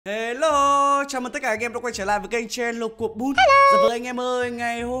Hello, chào mừng tất cả anh em đã quay trở lại với kênh channel của Bun. Dạ vâng anh em ơi,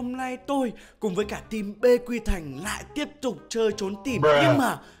 ngày hôm nay tôi cùng với cả team bqThanh lại tiếp tục chơi trốn tìm. Nhưng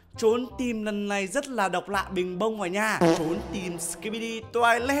mà trốn tìm lần này rất là độc lạ bình bông vào nha. Trốn tìm SKIBIDI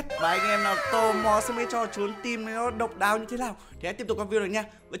toilet. Và anh em nào tò mò xem cái trò trốn tìm này nó độc đáo như thế nào thì hãy tiếp tục coi video này nha.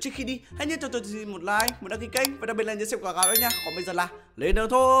 Và trước khi đi, hãy nhớ cho tôi một like, một đăng ký kênh và đặc biệt là nhớ xem quảng cáo nữa nha. Còn bây giờ là lên đường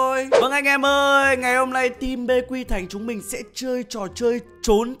thôi. Vâng anh em ơi, ngày hôm nay team bqThanh chúng mình sẽ chơi trò chơi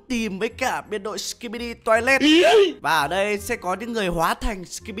trốn tìm với cả biệt đội SKIBIDI toilet. Và ở đây sẽ có những người hóa thành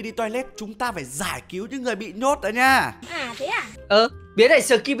SKIBIDI toilet. Chúng ta phải giải cứu những người bị nhốt đó nha. À thế à? Biến thành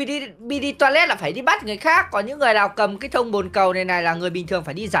SKIBIDI toilet là phải đi bắt người khác. Còn những người nào cầm cái thông bồn cầu này là người bình thường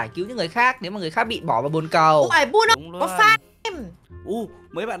phải đi giải cứu những người khác nếu mà người khác bị bỏ vào bồn cầu. Ôi Bun có fan em.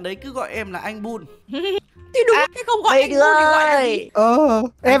 Mấy bạn đấy cứ gọi em là anh Bun. Thì đúng thế không gọi anh Bun thì gọi là gì?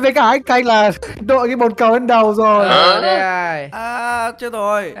 Em với cả anh Kênh là đội cái bồn cầu lên đầu rồi. Đây. Chết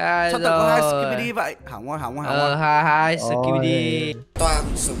rồi. Sao tao có hai SKIBIDI vậy? Hỏng rồi. Hai SKIBIDI. Toàn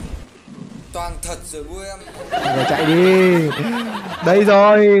sống, toàn thật rồi vui em. Rồi chạy đi. Đây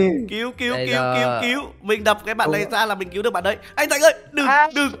rồi. Cứu. Mình đập cái bạn này ra là mình cứu được bạn đấy. Anh Thành ơi, đừng.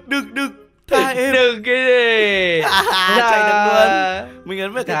 Đừng cái gì. Chạy được luôn. Mình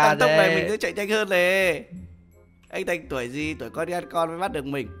ấn vào cái tăng tốc này mình sẽ chạy nhanh hơn này. Anh Thành tuổi gì? Tuổi con đi ăn con mới bắt được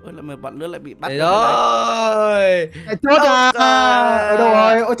mình. Ôi là bọn nữa lại bị bắt rồi. Chốt à. Ở đâu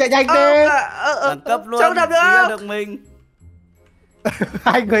rồi? Ôi chạy nhanh đi. Đẳng cấp luôn. Không đập được mình.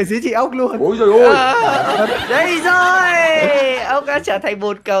 Hai người dí chị ốc luôn. Ôi trời ơi. Đây rồi. Ông đã trở thành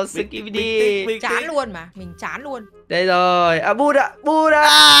bồn cầu SKIBIDI. Chán luôn mà, mình chán luôn. Đây rồi. Bun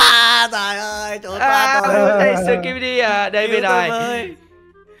ạ. Trời ơi, trốn qua tôi. Đây SKIBIDI à. Đây bên này.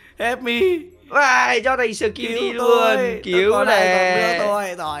 Help me. Vai cho thành SKIBIDI luôn. Cứu này.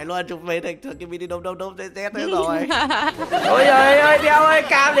 Tôi rồi luôn chụp về thành SKIBIDI đông chết thế rồi. Ôi giời ơi, đeo ơi,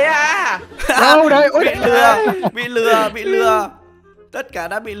 cam đấy à. Đâu đây? Ôi Bị lừa. Tất cả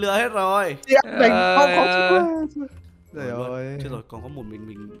đã bị lừa hết rồi. Chị đánh không rồi. Chết rồi, còn có một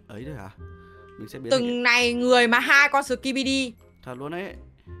mình ấy thôi hả? Mình sẽ biến từng này người mà hai con SKIBIDI. thật luôn đấy.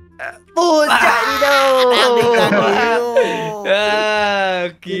 Bun chạy đi đâu?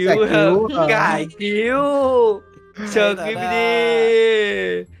 Cứu cải cứu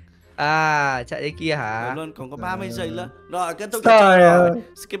SKIBIDI. Chạy đây kia hả? Luôn còn có 30 giây nữa. Rồi kết thúc chơi rồi.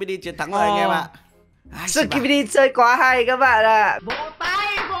 SKIBIDI chiến thắng rồi anh em ạ. SKIBIDI chơi quá hay các bạn ạ. Vỗ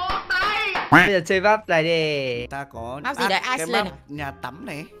tay. Bây giờ chơi map này đi. Ta có map gì đấy? Iceland à? Nhà tắm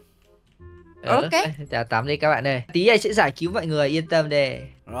này. Ok. Chào tắm đi các bạn ơi. Tí anh sẽ giải cứu mọi người, yên tâm đi.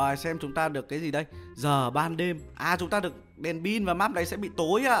 Rồi xem chúng ta được cái gì đây. Giờ ban đêm. Chúng ta được đèn pin và map này sẽ bị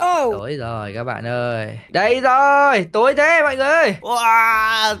tối ạ. Tối rồi các bạn ơi. Đây rồi, tối thế mọi người.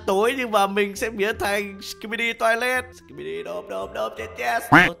 Tối nhưng mà mình sẽ biến thành SKIBIDI toilet. SKIBIDI đốp chết.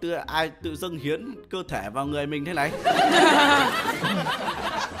 Ai tự dưng hiến cơ thể vào người mình thế này.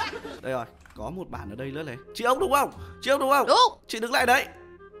 Đây rồi, có một bản ở đây nữa này. Chị ốc đúng không? Đúng. Chị đứng lại đấy.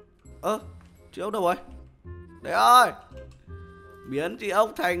 Chị ốc đâu rồi? Đây rồi. Biến chị ốc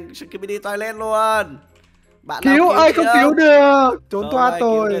thành SKIBIDI toilet luôn. Bạn cứu ơi, không cứu được. Trốn thoát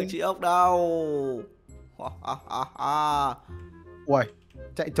tôi. Cứu được chị ốc đâu. Ui,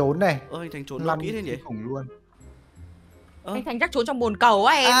 chạy trốn này. Anh Thành trốn lâu kỹ thế nhỉ? Khủng luôn. Anh Thành chắc trốn trong bồn cầu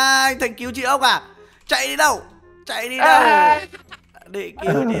á em. Anh Thành cứu chị ốc à? Chạy đi đâu? Để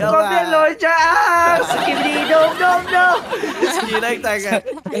cứu chị ốc con biết rồi cha. SKIBIDI đâu. Nhìn anh Thành à.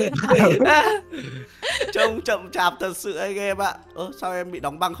 Trông chậm chạp thật sự anh em ạ. Sao em bị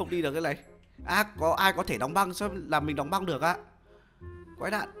đóng băng không đi được cái này? Có ai có thể đóng băng sao làm mình đóng băng được á?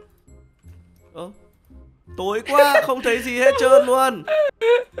 Quái đạn. Tối quá không thấy gì hết trơn luôn.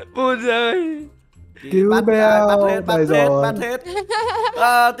 Buồn rồi. Cứu Beo. Bắt hết.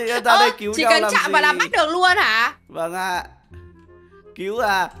 Thì ra đây cứu chỉ nhau cần làm chạm gì? vào là bắt được luôn hả? Vâng ạ. Cứu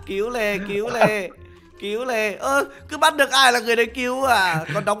lề. Cứ bắt được ai là người đấy cứu à?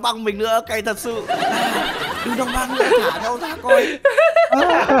 Còn đóng băng mình nữa, cay thật sự. Đừng đóng băng nữa, thả nhau ra coi.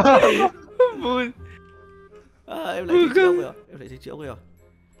 Buồn. Em lại thấy chị ốc rồi.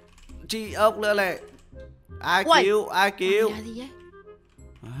 Chị ốc nữa này. Ai cứu?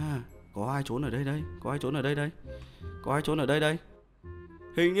 Có ai trốn ở đây đây?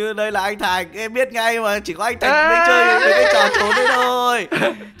 Hình như đây là anh Thành, em biết ngay mà, chỉ có anh Thành mới chơi cái trò trốn đấy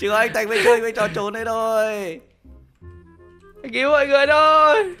thôi. Cứu mọi người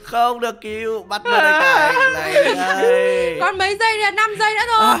thôi. Không được cứu, bắt được anh Thành này. Còn mấy giây nữa, 5 giây nữa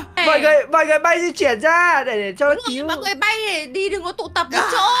thôi. Mọi người bay di chuyển ra để cho nó cứu. Mọi người bay để đi, đừng có tụ tập một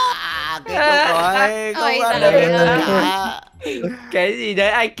chỗ. Kết thúc rồi, không ăn được tất cả. Cái gì đấy,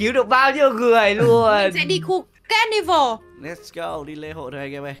 anh cứu được bao nhiêu người luôn. Mình sẽ đi khu carnival. Let's go, đi lễ hội thôi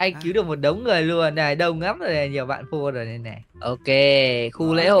anh em ơi. Anh cứu được một đống người luôn này, đông lắm rồi này, nhiều bạn phô rồi này này. Ok,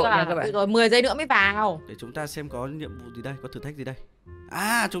 khu lễ hội nha các bạn. Rồi 10 giây nữa mới vào. Để chúng ta xem có nhiệm vụ gì đây, có thử thách gì đây.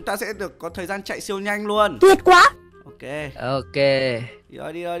 À, chúng ta sẽ được có thời gian chạy siêu nhanh luôn. Tuyệt quá. Ok. Ok.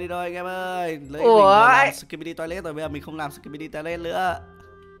 Đi rồi anh em ơi. Lấy Ủa, mình vừa làm Skibidi toilet rồi, bây giờ mình không làm Skibidi toilet nữa.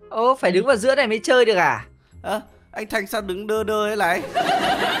 Ô, phải đứng vào giữa này mới chơi được à? Anh Thành sao đứng đơ đơ thế này?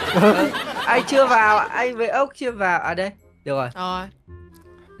 Anh chưa vào, anh với ốc chưa vào. À đây, được rồi. Rồi.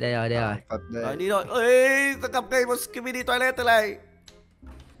 Đây rồi. Rồi đi rồi. Ơi, ta gặp ngay một Skibidi toilet thế này.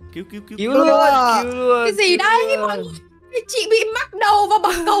 Cứu Cứu luôn. Cái gì đấy mọi người? Chị bị mắc đầu vào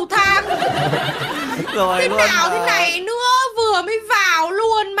bậc cầu thang. Rồi Thế luôn nào thế này nữa, vừa mới vào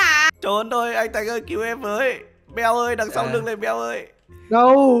luôn mà. Trốn thôi, anh Thành ơi cứu em với. Beo ơi, đằng sau lưng này Beo ơi.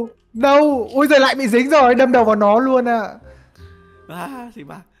 Đâu, ui giời lại bị dính rồi, đâm đầu vào nó luôn à. Gì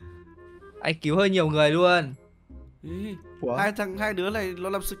mà. Anh cứu hơi nhiều người luôn. Hai đứa này nó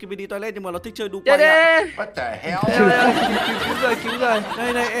làm Skibidi toilet nhưng mà nó thích chơi đu Đây quay ạ. đây. What the hell? Cứu người.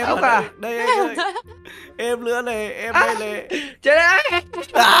 Đây em Ốc ở à? đây anh ơi. Em nữa này, em đây này. Chơi đây.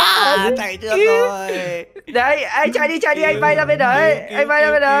 Chạy trước rồi. Đấy, anh chạy đi, anh bay ra bên đấy. Anh bay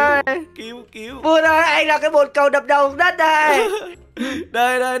ra bên đấy. Cứu. Vui rồi, anh là cái bồn cầu đập đầu đất đây.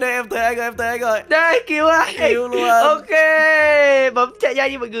 Đây em thấy anh rồi. Đây, cứu anh. Cứu luôn. Ok, bấm chạy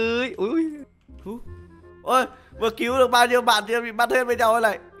nhanh như mọi người. Ôi, vừa cứu được bao nhiêu bạn kia bị bắt hết với nhau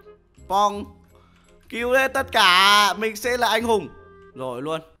này. Pong. Cứu hết tất cả, mình sẽ là anh hùng. Rồi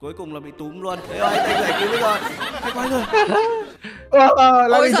luôn, cuối cùng là bị túm luôn. Đấy ơi, anh giải cứu với rồi. Hay quá rồi.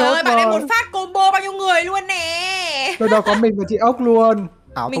 Ôi giời ơi, bạn ấy một phát combo bao nhiêu người luôn nè. Tôi đâu có mình và chị ốc luôn.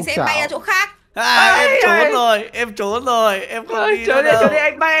 Mình sẽ bay ra chỗ khác. Em trốn rồi, em không đi Trốn đâu. đi,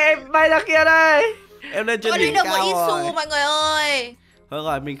 anh bay ra kia đây. Em lên trên Tôi đỉnh được một cao ít rồi. xu mọi người ơi. Thôi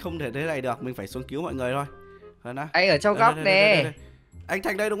rồi, mình không thể thế này được, mình phải xuống cứu mọi người thôi. Anh ở trong góc nè. Anh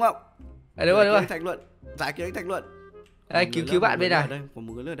Thành đây đúng không? Đúng rồi. Anh Thành luận. Giải cứu anh Thành luận. Anh cứu bạn bên này. Đây, còn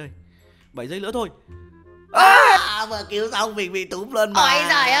một người nữa đây. 7 giây nữa thôi. Vừa cứu xong mình bị túm luôn mà. Ôi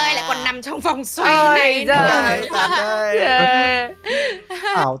giời ơi, lại còn nằm trong vòng xoay này.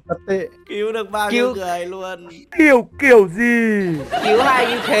 Ảo thật tệ. Cứu được bao nhiêu người luôn. Kiểu gì? Cứu hai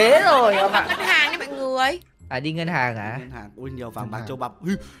như thế rồi các bạn. Ngân hàng đấy mọi người. Đi ngân hàng à? Ngân hàng, ôi nhiều vàng bạc châu bạc.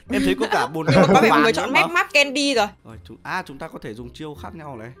 Em thấy có cả bồn Nhưng mà có vẻ mọi vàng người nữa chọn mà. map candy rồi. Chúng ta có thể dùng chiêu khác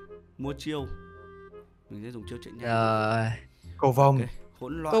nhau này. Mua chiêu. Mình sẽ dùng chiêu chạy nhanh. Rồi. Cầu vồng. Okay.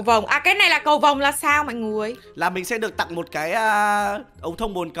 Hỗn loạn. Cầu vồng. À, cái này là cầu vồng là sao mọi người? Là mình sẽ được tặng một cái ống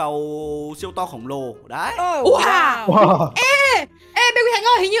thông bồn cầu siêu to khổng lồ. Đấy. Wow. Ê, bqThanh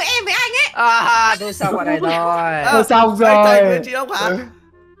ơi, hình như em với anh ấy. Tôi xong bạn này rồi. Tôi xong rồi. Anh Thành với chị ông hả?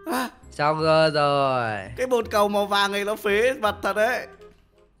 Xong rồi. Cái bồn cầu màu vàng này nó phế mặt thật đấy.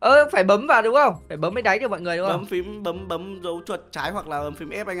 Phải bấm vào đúng không? Phải bấm mới đánh được mọi người đúng không? Bấm phím bấm dấu chuột trái hoặc là bấm phím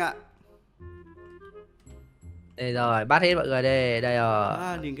F anh ạ. Đây rồi, bắt hết mọi người đây, đây rồi.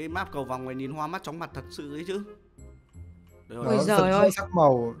 Nhìn cái map cầu vòng này nhìn hoa mắt chóng mặt thật sự ấy chứ. Ôi giời ơi. Sắc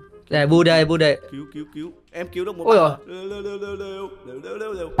màu. Đây, bu đây. Cứu. Em cứu được một Ôi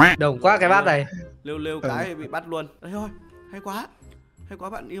bạn. Đồng quá cái bát này. Lêu cái bị bắt luôn. Đây thôi, hay quá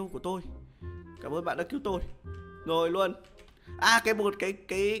bạn yêu của tôi. Cảm ơn bạn đã cứu tôi. Rồi luôn.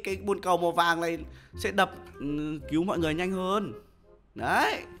 Cái bồn cầu màu vàng này sẽ đập cứu mọi người nhanh hơn.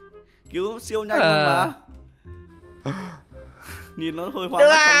 Đấy. Cứu siêu nhanh hơn mà. Nhìn nó hơi hoa mắt trong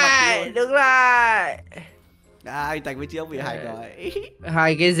mặt luôn. Đứng lại. Anh Thành với chị ông bị hành rồi.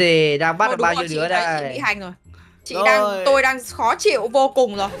 Hay cái gì? Đang bắt được bao nhiêu chị đứa đây? Chị bị hành rồi. Tôi đang khó chịu vô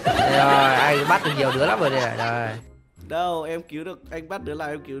cùng rồi. Đây rồi, anh bắt được nhiều đứa lắm rồi đây. Đây. Đâu, em cứu được, anh bắt đứa nào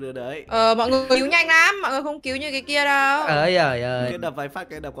em cứu được đấy. Mọi người cứu nhanh lắm, mọi người không cứu như cái kia đâu. Ơi. Cái đập vài phát,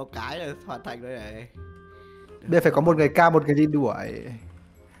 cái đập có cái là hoàn thành rồi này. Đây phải có một người ca, một người đi đuổi.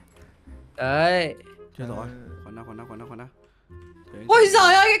 Đấy. Chưa rồi. Khoan nào. Ôi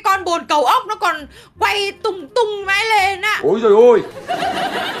giời ơi, cái con bồn cầu ốc nó còn quay tung mãi lên á. Ôi giời ơi.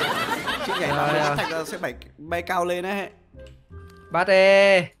 Chị nhảy vào cái thạch là sẽ bay cao lên đấy. Bắt đi.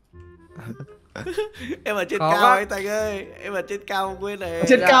 Em ở trên Khó cao quá. ấy Thành ơi. Em ở trên cao nguyên này.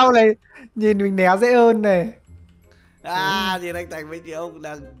 Trên cao này, nhìn mình né dễ hơn này. Nhìn anh Thành với chị ông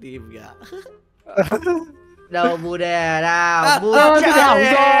đang tìm kìa. Đâu bu đề nào. Bu tôi hỏng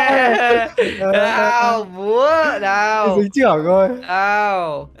rồi. Nào, búa nào. Dính trưởng rồi.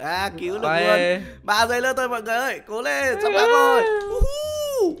 Nào. Cứu được luôn. 3 giây nữa thôi mọi người ơi. Cố lên, sắp thắng rồi.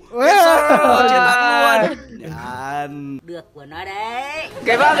 Chiến thắng luôn. Được của nó đấy.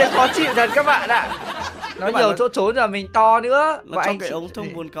 Cái bác này khó chịu thật các bạn ạ. Nó nhiều chỗ trốn rồi, mình to nữa. Nó trong cái ống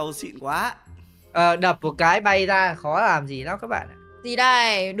thông bồn cầu xịn quá. Đập một cái bay ra, khó làm gì lắm các bạn ạ. Gì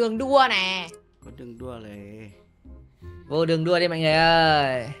đây? Đường đua nè. Có đường đua này. Vô đường đua đi mọi người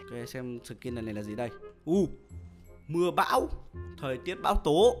ơi. Ok, xem skin này là gì đây. Mưa bão, thời tiết bão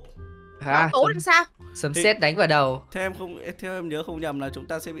tố. Bão tố làm sao? Sấm sét đánh vào đầu. Theo em nhớ không nhầm là chúng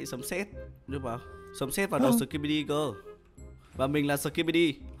ta sẽ bị sấm sét. Được vào. Sấm sét vào đầu Skibidi cơ. Và mình là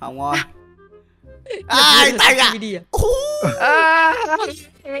Skibidi. Hỏng rồi. Ai tay à?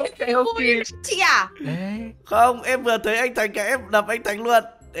 Chị à? Không, em vừa thấy anh Thành cả em đập anh Thành luôn.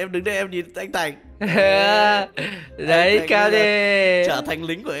 Em đứng đây em nhìn anh Thành. Đấy cao đi. Trở thành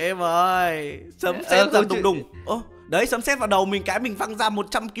lính của em rồi. Sấm sét ra đùng đùng. Đấy, sấm sét vào đầu mình cái mình văng ra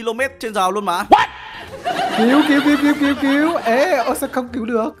 100 km/h luôn mà. Cứu. Ê, sao không cứu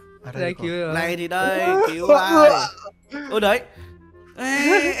được? Đây cứu rồi. Này thì đây, cứu ai? Đấy.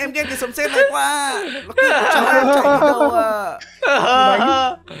 Ê, em ghét cái sấm sét này quá. Nó cứ cho em chạy đi đâu à.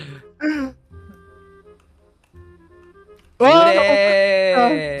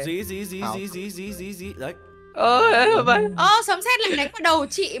 Dí. Đấy. Sấm sét lại đánh vào đầu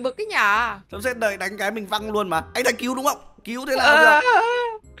chị bực cái nhở. Sấm sét đợi đánh cái mình văng luôn mà. Anh đã cứu đúng không? Cứu thế là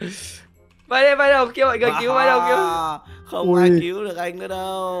được. Vai đầu kêu mọi người cứu, vai đầu kêu. Không ai cứu được anh nữa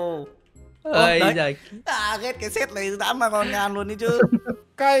đâu. Đấy. Ghét cái set này dã mà còn ngàn luôn đi chứ.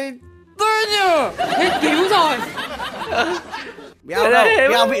 Cay tôi nhờ. Hết cứu rồi.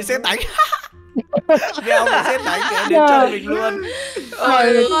 Bèo bị sét đánh. Bèo bị sét đánh kìa, đến chân mình luôn.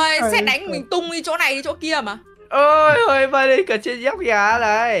 Ôi, sét đánh mình tung đi chỗ này đi chỗ kia mà. Ôi, vai đây cả trên dép gà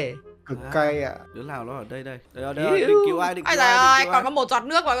này. Cực cay ạ. Đứa nào nó ở đây. Định cứu ai? Ôi trời ơi, còn có một giọt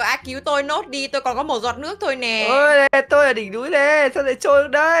nước mà ai cứu tôi nốt đi, tôi còn có một giọt nước thôi nè. Ôi, tôi ở đỉnh núi đây, sao lại trôi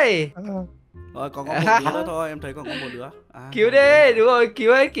xuống đây? Rồi còn có một đứa nữa thôi, em thấy còn có một đứa. Cứu đi, đúng rồi,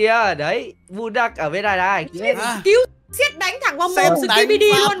 cứu ấy kìa. Đấy, Vudak ở bên này. Cứu sét đánh thẳng vào mồm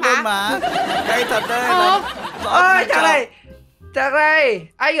Skibidi luôn mà. Cay thật đây. Ôi, thằng này,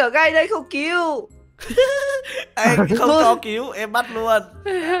 anh ở ngay đây không cứu. Anh không cho cứu, em bắt luôn.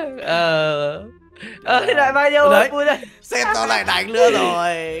 Lại bao nhiêu vui đây. Sét nó lại đánh nữa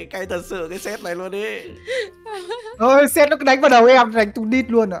rồi. Cay thật sự cái sét này luôn đi. Ôi, sét nó đánh vào đầu em, đánh tung đít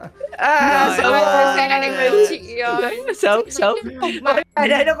luôn ạ. Sét đánh vào chị ơi. Sớm. Ở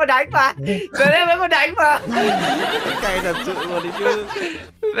đây nó có đánh mà. Về đây nó có đánh mà. Cay thật sự luôn đi chứ.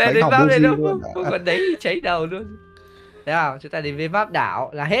 Về đến map này nó không còn đánh cháy đầu luôn. Thấy không? Chúng ta đến với map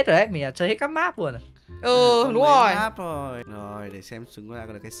đảo là hết rồi đấy, mình chơi hết các map luôn. Đúng rồi. Rồi, để xem xứng ra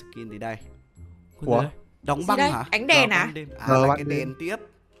có được cái skin gì đây. Ủa? Đóng băng hả? Ánh đèn à? Là cái đèn tiếp.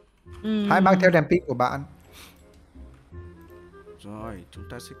 Hãy mang theo đèn pin của bạn. Rồi, chúng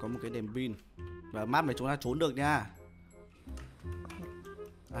ta sẽ có một cái đèn pin. Và map này chúng ta trốn được nha.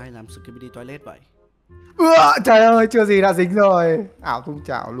 Ai làm Skibidi toilet vậy? Trời ơi, chưa gì đã dính rồi. Ảo tung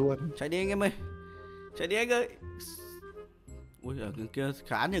chảo luôn. Chạy đi anh em ơi. Chạy đi anh ơi. Ui, ở bên kia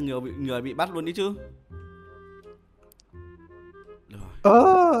khá nhiều người bị bắt luôn đi chứ.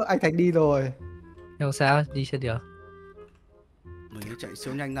 Anh Thành đi rồi. Không sao, đi sẽ được. Mình chạy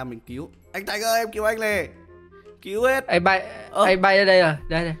siêu nhanh ra mình cứu. Anh Thành ơi, em cứu anh này. Cứu hết. Anh bay ra đây rồi.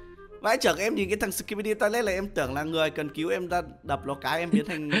 Đây. Vãi chợt em nhìn cái thằng Skibidi toilet là em tưởng là người cần cứu, em ra đập nó cái em biến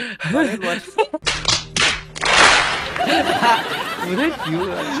thành toilet luôn. Muốn hết cứu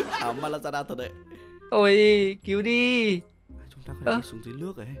rồi. Mà là ra thật đấy. Ôi, cứu đi. Chúng ta phải đi xuống dưới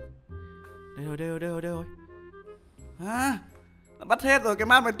nước rồi. Đây rồi. Bắt hết rồi, cái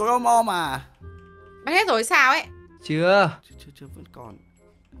map này tối om mà. Bắt hết rồi sao ấy? Chưa Vẫn còn.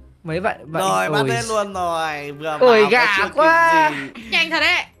 Mấy bạn Rồi bắt hết luôn rồi. Vừa ôi gà quá. Nhanh thật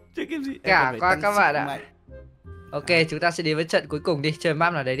đấy. Chưa kịp gì. Gà qua các bạn ạ. Ok, chúng ta sẽ đến với trận cuối cùng đi, chơi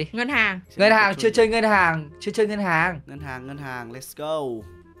map nào đấy đi. Ngân hàng. Chưa chơi ngân hàng. Ngân hàng, let's go.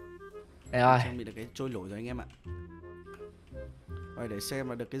 Đây rồi. Trang bị được cái trôi nổi rồi anh em ạ. Rồi để xem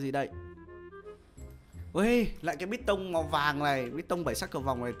là được cái gì đây. Ui, lại cái bít tông màu vàng này, bít tông 7 sắc cầu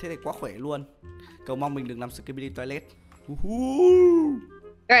vòng này, thế này quá khỏe luôn. Cầu mong mình đừng làm Skibidi toilet.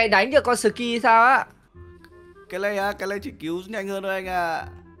 Cái này đánh được con ski sao á? Cái này chỉ cứu nhanh hơn thôi anh ạ.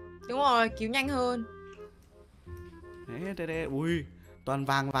 Đúng rồi, cứu nhanh hơn. Đây. Ui, toàn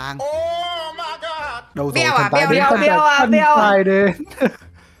vàng. Đâu rồi, Bèo à, bèo à. Đến.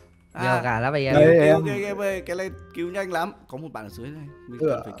 Bèo gà lắm em. Đấy, em ơi, cái này cứu nhanh lắm. Có một bạn ở dưới này, mình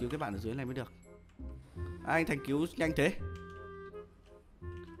cần phải cứu cái bạn ở dưới này mới được. Anh Thành cứu nhanh thế.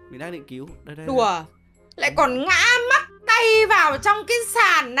 Mình đang định cứu. Đây. Đùa. Lại còn ngã mắc tay vào trong cái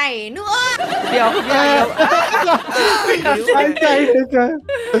sàn này nữa. Bèo. Anh chạy kìa.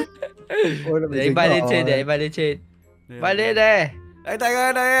 Để anh bay lên trên, Bay lên đây. Đây Thành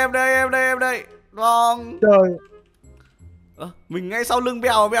ơi, đây em đây. Vâng. Trời. Mình ngay sau lưng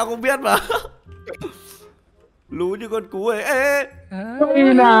Bèo không biết mà. Lú như con cú ấy. Ê,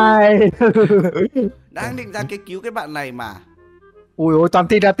 Ui này. đang định ra cái cứu cái bạn này mà. Ui ôi toàn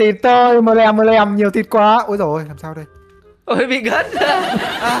thịt là thịt thôi, mờ lem nhiều thịt quá. Ôi rồi làm sao đây? Ôi bị gất.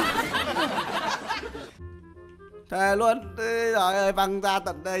 Thề luôn. Ê, trời ơi, văng ra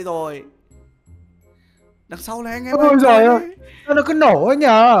tận đây rồi. Đằng sau này anh em. Ôi giời ơi, nó cứ nổ ấy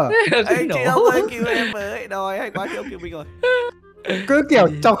nhờ. Anh chị ông ơi cứu em với. Rồi hay quá chị ông cứu mình rồi. Cứ kiểu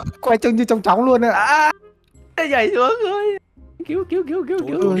trong quay trông như trong chóng luôn ạ. Nhảy xuống rồi. Cứu.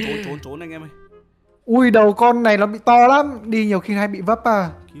 Trốn anh em ơi. Ui đầu con này nó bị to lắm, đi nhiều khi hay bị vấp à.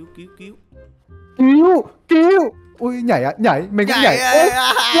 Cứu. Ui nhảy ạ, nhảy, mình cũng nhảy.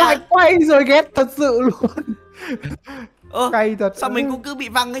 Lại quay rồi ghét thật sự luôn. Cay thật. Sao mình cũng cứ bị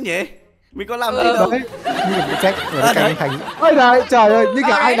văng ấy nhỉ? Mình có làm gì đâu. Đấy. Như là bị chết rồi cay thành. Ôi trời, trời ơi, như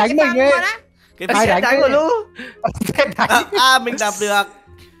kiểu ai đánh mình ấy. Ai đánh của Lũ. Mình đạp được.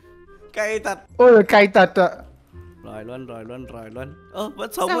 Cay thật. Ôi cay thật ạ. Rồi luôn.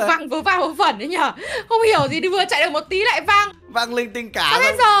 Vẫn sống sao rồi. văng vừa vào vẩn đấy nhở? Không hiểu gì đi, vừa chạy được một tí lại văng. Văng linh tinh cả. Sao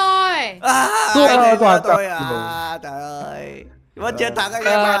hết rồi? Quả tôi trời ơi. Vẫn chiến thắng anh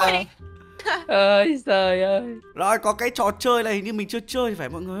em ạ. Ơi trời ơi. Rồi có cái trò chơi này hình như mình chưa chơi phải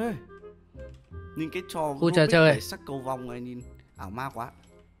mọi người ơi. Nhìn cái trò trò chơi sắc cầu vòng này nhìn ảo ma quá.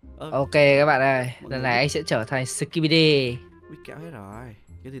 Ok các bạn ơi, lần này anh sẽ trở thành SKIBIDI. Bị kéo hết rồi.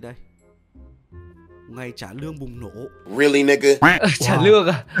 Cái gì đây? Ngày trả lương bùng nổ. Really nigga? Trả lương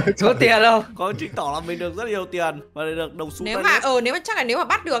à? Có tiền không? Có chứng tỏ là mình được rất nhiều tiền và được đồng xu. Nếu mà chắc là nếu mà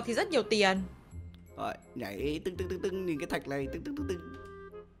bắt được thì rất nhiều tiền. Rồi, nhảy tưng nhìn cái thạch này tưng.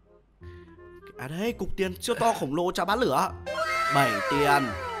 À đây, cục tiền siêu to khổng lồ chả bán lửa. 7 tiền.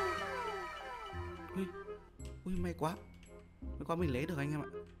 Ui may quá. May quá mình lấy được anh em ạ.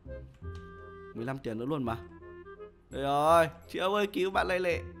 15 tiền nữa luôn mà. Đây rồi, chị ơi cứu bạn Lê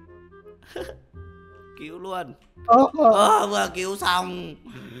Lệ. Cứu luôn. Vừa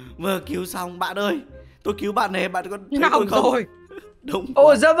cứu xong bạn ơi. Tôi cứu bạn này, bạn có thấy tôi không? Rồi. Đúng.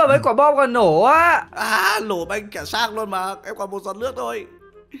 Ôi dẫm vào mấy quả bom còn nổ á. Nổ banh cả xác luôn mà. Em còn một giọt nước thôi.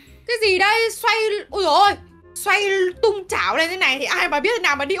 Cái gì đây? Xoay. Ôi dồi ôi. Xoay tung chảo lên thế này thì ai mà biết thế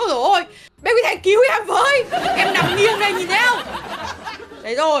nào mà đi. Ôi dồi ôi. bqThanh cứu em với. Em nằm nghiêng đây nhìn thấy không?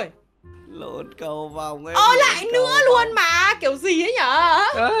 Đấy rồi. Lộn cầu vòng em. Lại nữa luôn mà. Kiểu gì ấy nhở?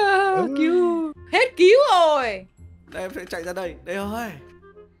 Cứu. Hết cứu rồi. Đây em sẽ chạy ra đây. Đây rồi.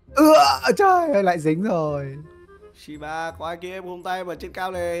 Trời ơi lại dính rồi. Shiba qua kia em hôm tay mà trên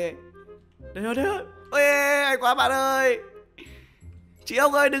cao này. Đây rồi. Ôi anh quá bạn ơi. Chị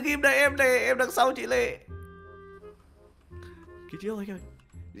ông ơi đừng im đây, em đây, em đằng sau chị Lệ. Kìa chị ông ơi.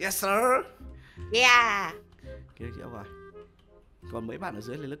 Yes sir. Yeah. Kìa chị ông rồi. Còn mấy bạn ở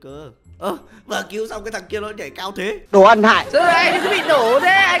dưới này nữa cơ. Vừa cứu xong cái thằng kia nó nhảy cao thế. Đồ ăn hại. Sao rồi anh cứ bị nổ thế?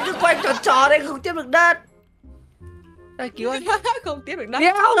 Anh cứ quay tròn đây không tiếp được đất. Đây cứu anh. Không tiếp được đất.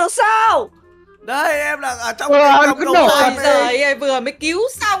 Đéo được sao? Đây em đang ở trong cứ cầu nổ thang Ôi đây. giời ơi, vừa mới cứu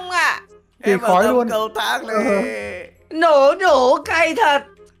xong ạ. Em thì khói ở luôn. cầu thang này. Nổ cay thật.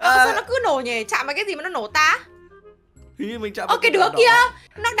 Sao nó cứ nổ nhỉ? Chạm vào cái gì mà nó nổ ta? Hình như mình chạm Ơ cái đứa kia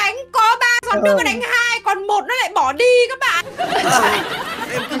nó đánh có 3 giọt nước, nó đánh 2, còn 1 nó lại bỏ đi các bạn.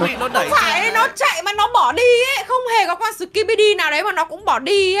 em cứ bị nó đẩy. Phải nó chạy mà nó bỏ đi ấy, không hề có con SKIBIDI nào đấy mà nó cũng bỏ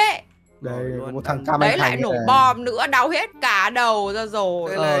đi ấy. Đây Rồi, một thằng cam Đấy lại nổ bom nữa, đau hết cả đầu ra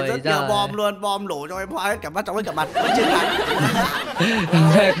rồi. Đây này rất nhiều bom luôn, bom nổ cho em hoa hết cả mắt trong hết cả mặt. Vẫn chiến thắng.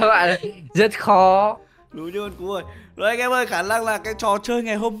 Các bạn rất khó. Đúng như con cú ơi. Rồi anh em ơi, khả năng là cái trò chơi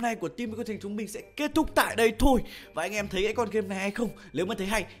ngày hôm nay của team bqThanh chúng mình sẽ kết thúc tại đây thôi. Và anh em thấy cái con game này hay không? Nếu mà thấy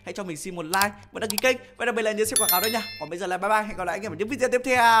hay, hãy cho mình xin một like và đăng ký kênh. Và đặc biệt là nhớ xem quảng cáo đấy nha. Còn bây giờ là bye bye, hẹn gặp lại anh em ở những video tiếp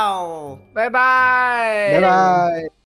theo. Bye bye. Bye bye.